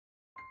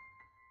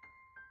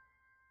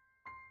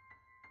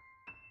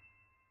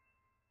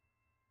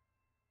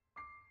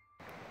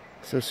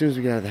So as soon as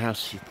we get out of the house,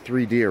 see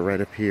 3 deer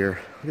right up here.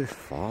 Look at this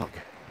fog.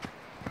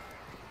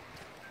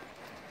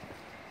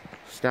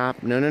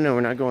 Stop. No, no, no,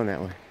 we're not going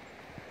that way.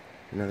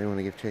 No, they want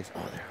to give chase. Oh,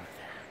 they're over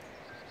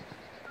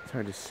there. It's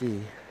hard to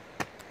see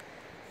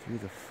through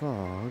the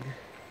fog.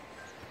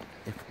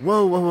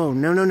 Whoa, whoa, whoa.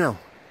 No, no, no.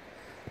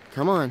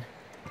 Come on.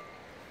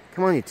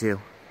 Come on, you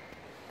two.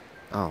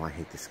 Oh, I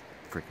hate this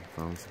freaking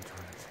phone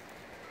sometimes.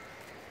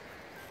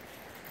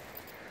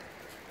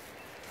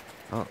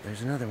 Oh,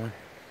 there's another one.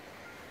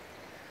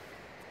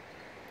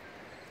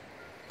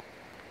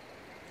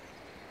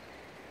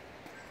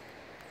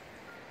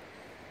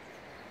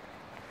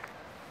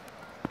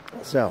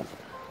 So,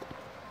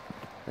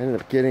 I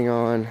ended up getting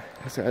on.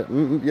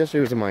 Yesterday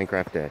was a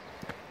Minecraft day,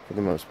 for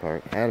the most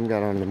part. Adam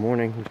got on in the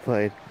morning, we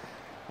played.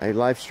 I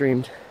live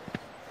streamed,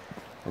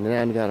 and then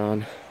Adam got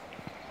on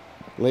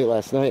late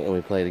last night, and we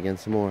played again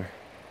some more.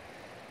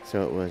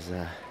 So it was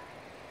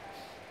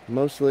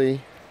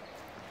mostly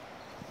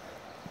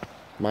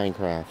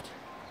Minecraft.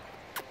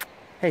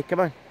 Hey,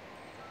 come on.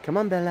 Come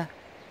on, Bella.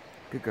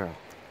 Good girl.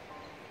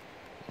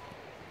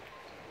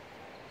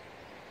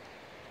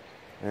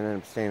 And then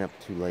I'm staying up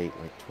too late,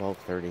 like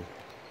 12:30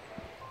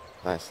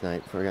 last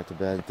night before I got to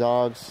bed.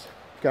 Dogs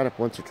got up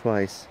once or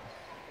twice.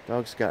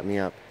 Dogs got me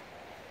up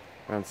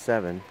around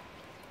 7.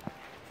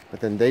 But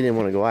then they didn't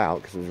want to go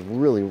out because it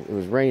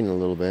was raining a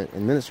little bit,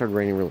 and then it started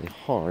raining really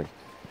hard.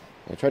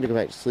 I tried to go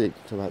back to sleep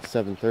until about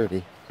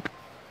 7:30,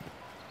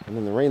 and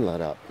then the rain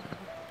let up.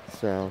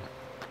 So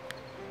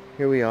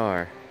here we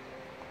are.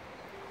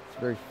 It's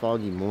a very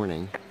foggy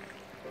morning.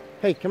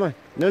 Hey, come on.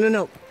 No, no,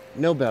 no.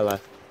 No,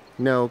 Bella.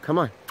 No, come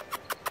on.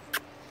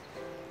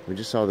 We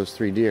just saw those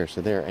 3 deer,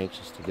 so they're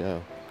anxious to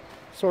go.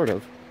 Sort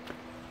of.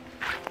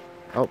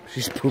 Oh,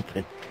 she's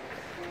pooping.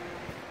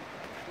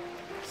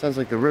 Sounds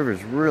like the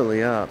river's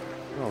really up.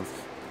 Oh,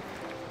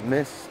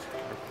 mist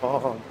or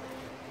fog.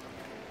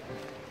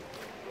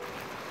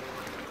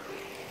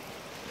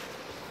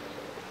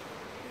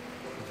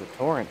 There's a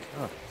torrent.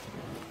 Huh.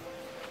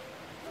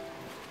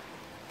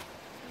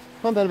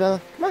 Come on, Bella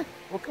Bella. Come on.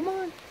 Well, come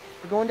on.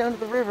 We're going down to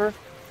the river.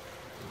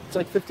 It's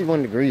like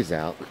 51 degrees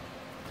out.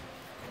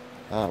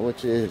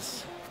 Which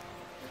is,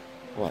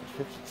 what,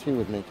 52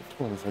 would make it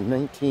 20, so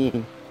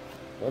 19.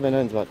 11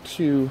 is about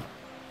 2.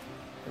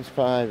 There's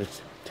 5.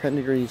 It's 10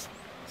 degrees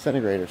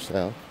centigrade or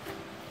so,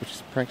 which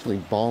is practically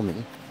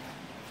balmy.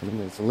 I mean,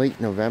 it's late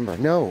November.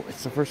 No,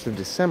 it's the 1st of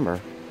December.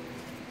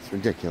 It's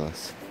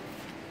ridiculous.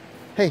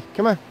 Hey,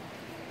 come on.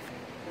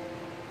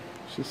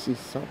 She sees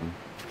something.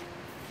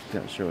 She's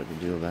not sure what to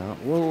do about.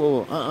 Whoa,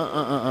 whoa,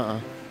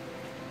 whoa.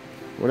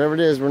 Whatever it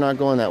is, we're not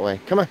going that way.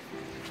 Come on.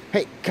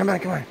 Hey, come on,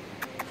 come on.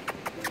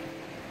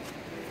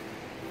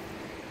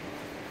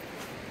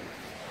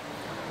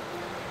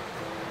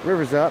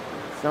 River's up.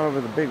 It's not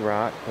over the big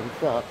rock, but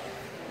it's up.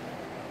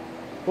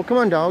 Well, come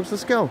on, dogs.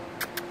 Let's go.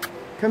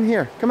 Come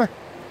here. Come on.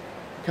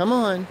 Come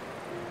on.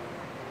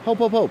 Hope,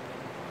 hope, hope.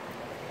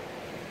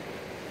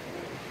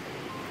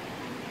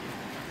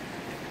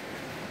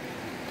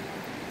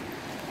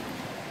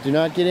 Do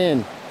not get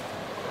in.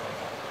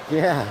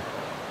 Yeah.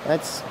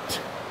 That's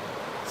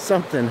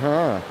something,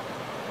 huh?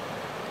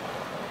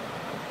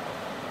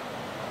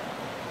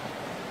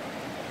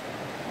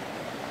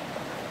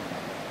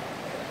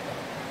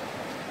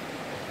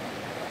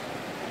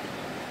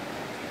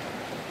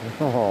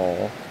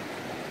 Oh.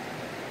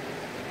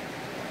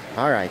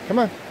 All right, come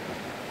on.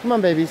 Come on,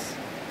 babies.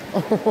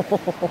 Oh,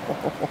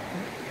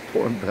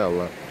 poor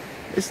Bella.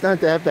 It's not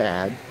that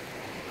bad.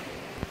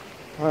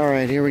 All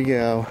right, here we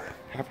go.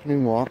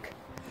 Afternoon walk.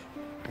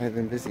 I've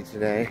been busy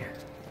today.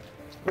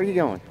 Where are you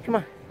going? Come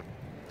on.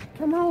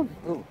 Come on.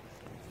 Oh,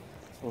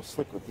 it's a little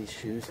slick with these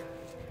shoes.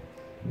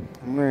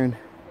 I'm wearing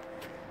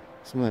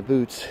some of my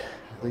boots,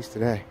 at least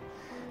today.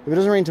 If it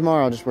doesn't rain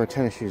tomorrow, I'll just wear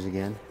tennis shoes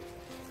again.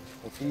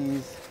 But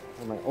these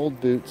are my old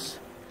boots,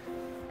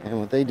 and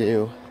what they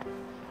do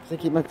is they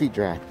keep my feet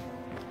dry.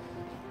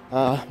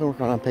 I've been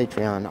working on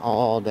Patreon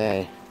all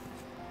day,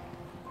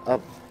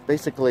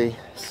 basically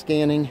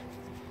scanning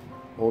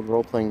old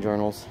role-playing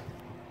journals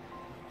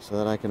so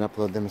that I can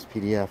upload them as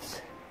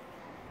PDFs,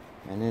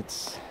 and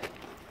it's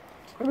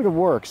a bit of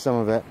work, some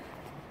of it.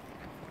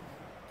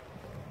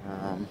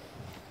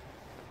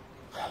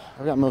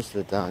 I've got most of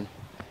it done.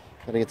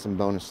 Gotta get some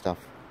bonus stuff.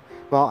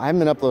 Well, I haven't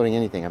been uploading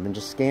anything. I've been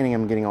just scanning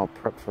them, getting all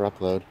prepped for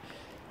upload.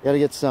 Gotta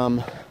get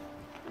some.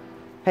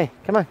 Hey,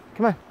 come on,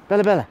 come on.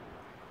 Bella, Bella.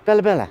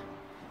 Bella, Bella.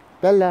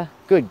 Bella.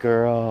 Good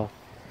girl.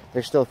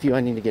 There's still a few I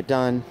need to get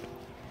done,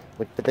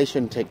 but they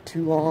shouldn't take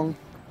too long.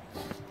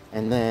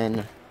 And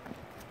then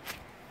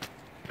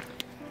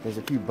there's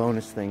a few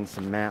bonus things,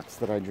 some maps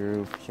that I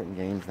drew for certain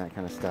games, that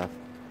kind of stuff,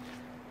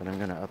 that I'm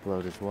gonna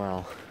upload as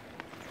well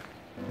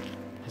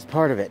as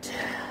part of it.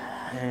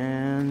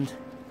 And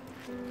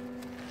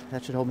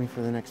that should hold me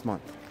for the next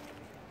month.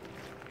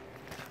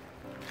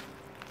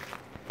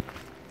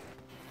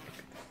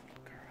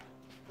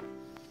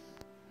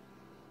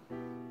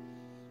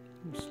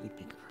 You're a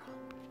sleepy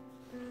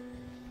girl.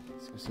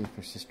 Let's go see if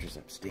her sister's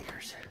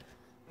upstairs.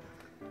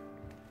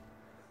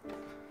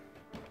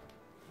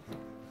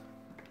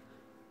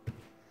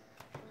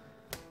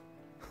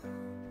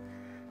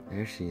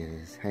 There she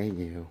is. Hey,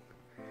 you.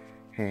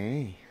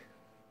 Hey.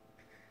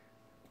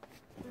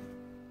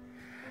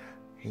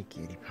 Hey,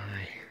 cutie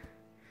pie.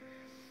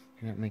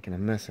 You're not making a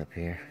mess up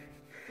here.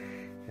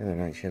 The other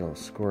night she had a little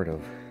squirt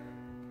of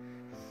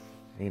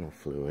anal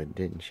fluid,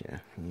 didn't you?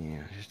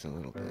 Yeah, just a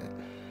little bit.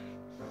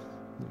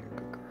 You're a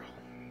good girl.